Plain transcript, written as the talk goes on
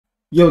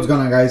Yo, what's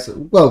going on, guys?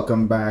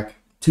 Welcome back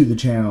to the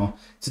channel.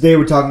 Today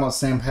we're talking about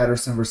Sam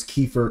Patterson versus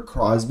Kiefer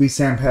Crosbie.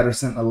 Sam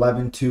Patterson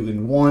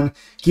 11-2-1.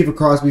 Kiefer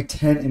Crosbie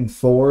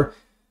 10-4.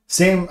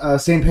 Sam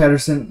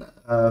Patterson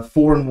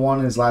 4-1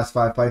 in his last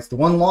 5 fights. The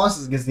one loss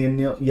is against the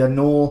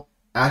Yanol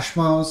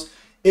Ashmouz.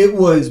 It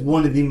was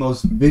one of the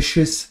most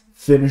vicious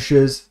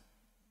finishes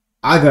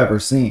I've ever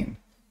seen.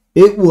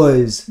 It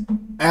was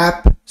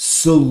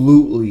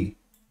absolutely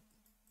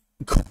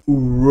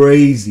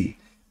crazy.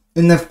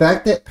 And the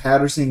fact that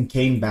Patterson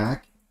came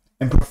back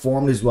and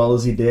performed as well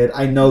as he did,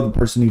 I know the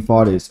person he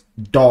fought is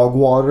dog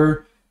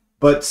water,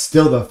 but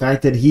still the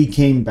fact that he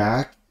came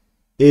back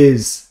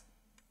is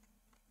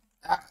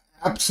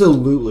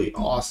absolutely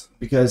awesome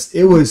because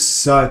it was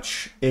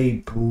such a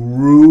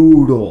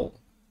brutal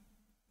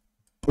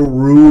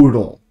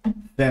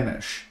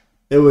finish.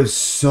 It was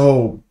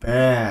so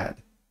bad.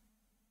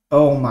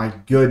 Oh my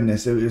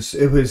goodness, it was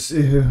it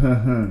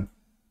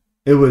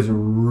was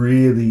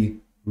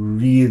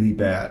really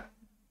bad.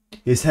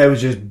 His head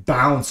was just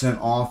bouncing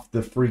off the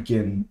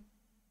freaking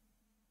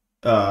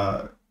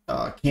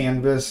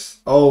canvas.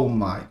 Oh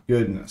my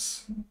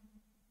goodness.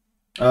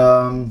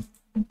 But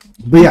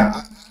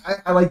yeah,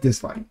 I like this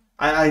fight.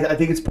 I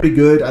think it's pretty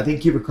good. I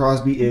think Kiefer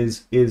Crosbie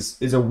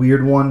is a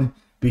weird one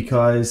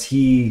because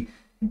he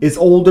is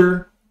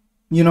older,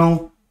 you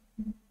know.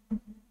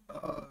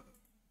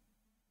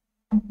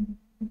 Let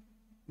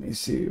me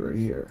see right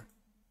here.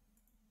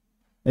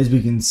 As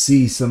we can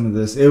see some of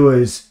this, it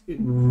was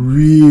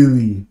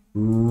really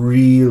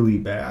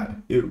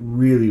bad. It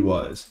really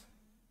was.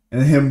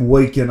 And him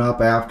waking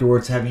up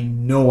afterwards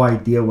having no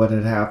idea what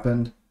had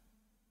happened.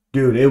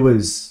 Dude, it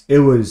was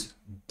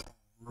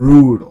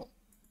brutal.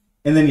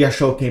 And then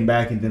Yashul came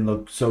back and didn't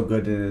look so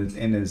good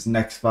in his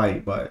next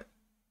fight, but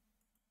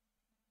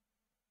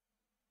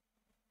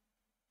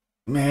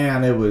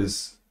man, it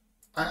was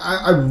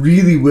I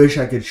really wish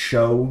I could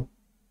show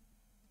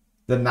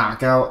the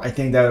knockout. I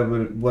think that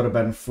would have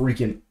been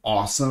freaking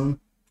awesome.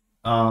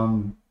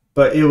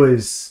 But it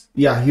was,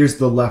 yeah, here's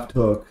the left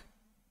hook.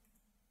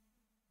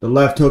 The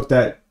left hook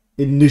that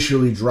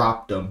initially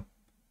dropped him.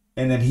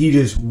 And then he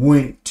just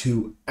went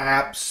to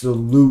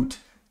absolute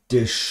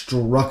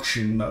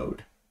destruction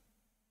mode.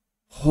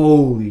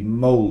 Holy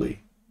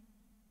moly.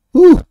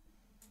 Whew.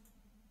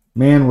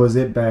 Man, was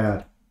it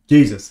bad.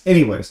 Jesus.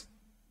 Anyways.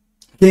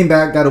 Came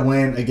back, got a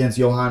win against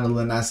Johan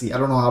Linesi. I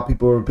don't know how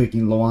people were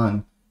picking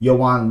Johan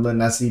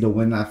Linesi to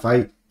win that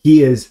fight.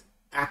 He is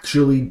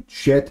actually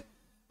shit.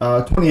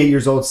 28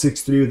 years old,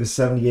 6'3", with a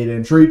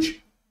 78-inch reach.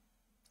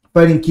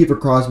 Fighting Kiefer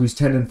Crosbie, who's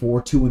 10-4,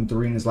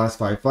 2-3 in his last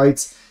 5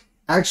 fights.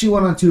 Actually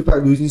went on a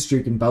 2-fight losing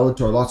streak in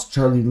Bellator. Lost to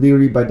Charlie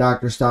Leary by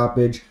doctor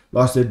stoppage.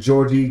 Lost to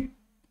Georgie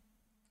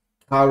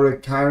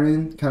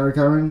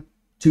Karakiran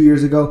 2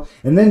 years ago.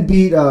 And then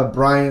beat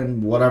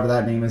Brian, whatever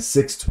that name is,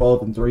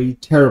 6-12-3.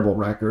 Terrible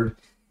record.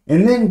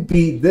 And then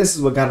beat, this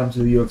is what got him to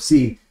the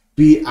UFC,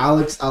 beat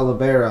Alex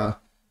Oliveira,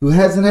 who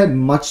hasn't had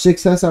much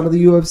success out of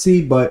the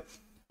UFC, but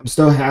I'm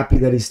still happy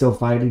that he's still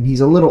fighting.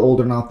 He's a little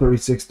older now,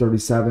 36,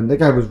 37. That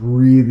guy was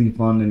really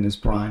fun in his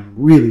prime.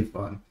 Really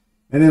fun.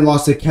 And then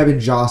lost to Kevin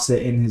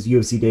Jossett in his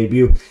UFC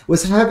debut.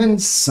 Was having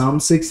some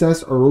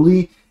success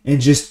early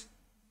and just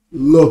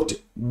looked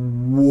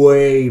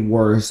way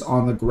worse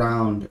on the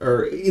ground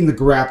or in the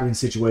grappling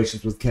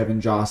situations with Kevin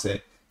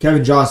Jossett.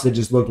 Kevin Jossett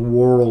just looked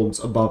worlds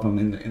above him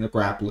in the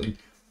grappling.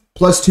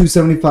 Plus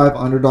 275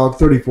 underdog,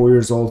 34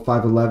 years old,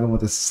 5'11",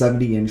 with a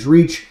 70-inch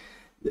reach.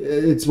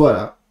 It's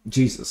what?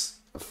 Jesus.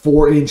 A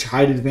 4-inch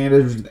height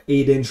advantage with an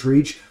 8-inch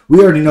reach.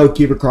 We already know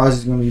Kiefer Crosbie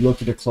is going to be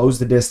looking to close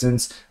the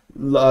distance,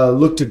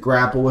 look to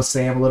grapple with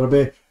Sam a little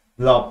bit.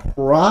 The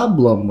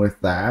problem with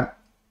that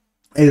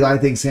is I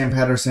think Sam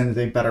Patterson is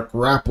a better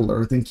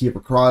grappler than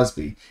Kiefer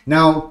Crosbie.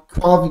 Now,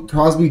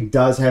 Crosbie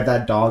does have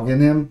that dog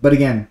in him, but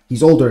again,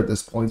 he's older at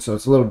this point, so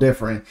it's a little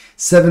different.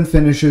 7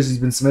 finishes. He's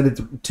been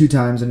submitted 2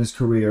 times in his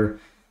career.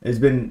 He's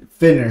been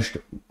finished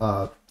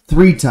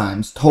 3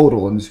 times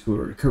total in his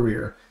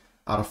career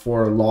out of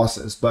 4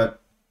 losses. But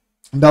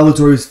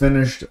Bellator is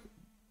finished,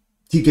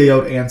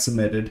 TKO'd and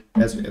submitted,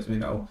 as we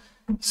know.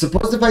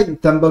 Supposed to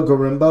fight Themba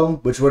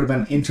Gorimbo, which would have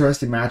been an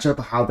interesting matchup,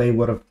 how they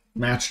would have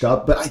matched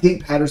up. But I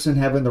think Patterson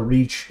having the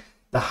reach,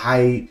 the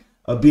height,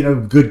 being a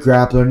good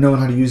grappler,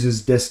 knowing how to use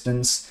his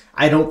distance.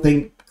 I don't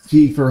think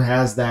Kiefer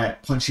has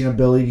that punching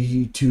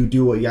ability to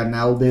do what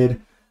Yanel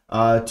did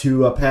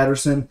to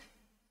Patterson.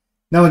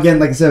 Now, again,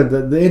 like I said,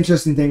 the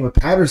interesting thing with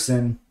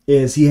Patterson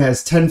is he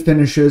has 10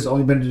 finishes,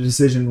 only been to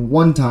decision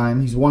 1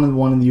 time. He's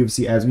 1-1 in the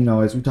UFC, as we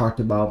know, as we talked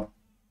about.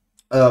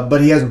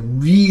 But he has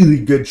really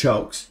good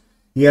chokes.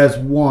 He has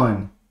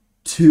 1,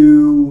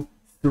 2,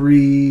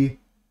 3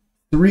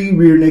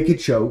 rear naked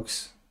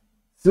chokes.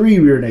 3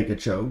 rear naked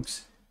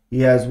chokes.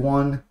 He has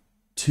 1,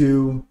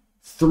 2,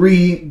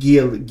 3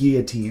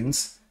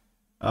 guillotines.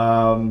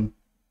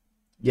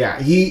 Yeah,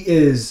 he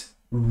is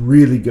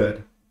really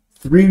good.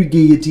 3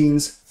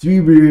 guillotines, 3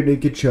 rear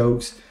naked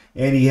chokes,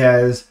 and he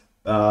has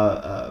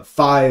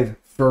 5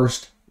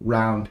 first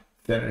round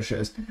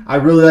finishes. I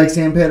really like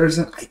Sam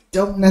Patterson. I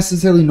don't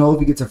necessarily know if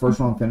he gets a first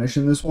round finish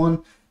in this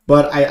one,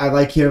 But I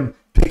like him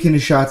picking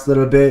his shots a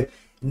little bit,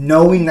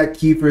 knowing that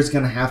Kiefer is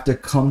going to have to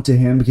come to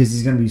him because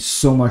he's going to be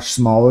so much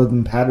smaller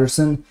than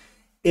Patterson.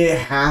 It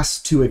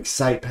has to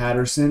excite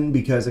Patterson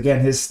because,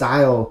 again, his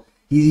style,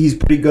 he's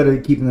pretty good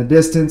at keeping the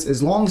distance.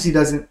 As long as he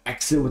doesn't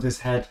exit with his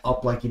head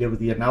up like he did with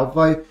the Yanel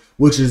fight,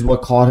 which is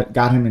what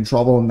got him in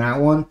trouble in that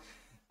one.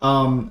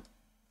 The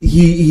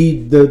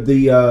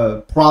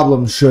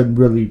problems should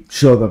really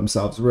show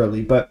themselves,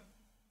 really. But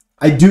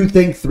I do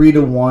think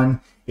 3-1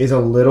 is a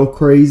little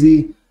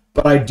crazy,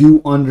 but I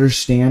do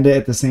understand it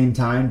at the same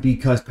time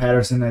because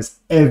Patterson has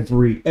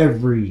every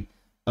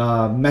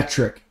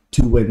metric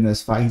to win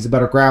this fight. He's a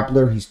better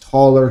grappler. He's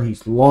taller.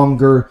 He's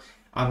longer.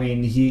 I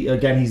mean, he's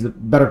a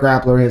better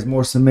grappler. He has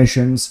more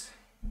submissions.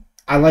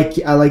 I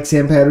like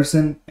Sam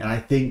Patterson, and I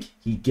think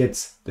he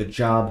gets the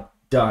job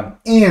done.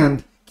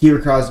 And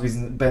Kiefer Crosby's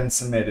been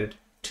submitted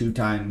 2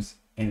 times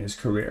in his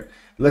career.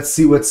 Let's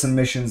see what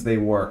submissions they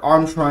were.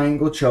 Arm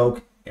triangle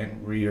choke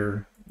and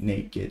rear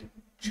naked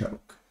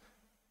choke.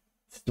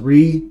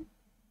 3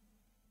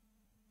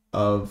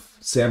 of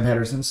Sam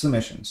Patterson's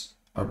submissions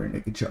are rear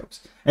naked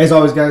chokes. As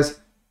always,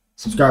 guys,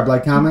 subscribe,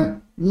 like,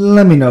 comment.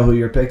 Let me know who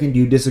you're picking. Do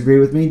you disagree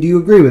with me? Do you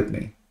agree with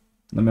me?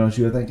 Let me know what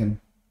you're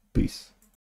thinking. Peace.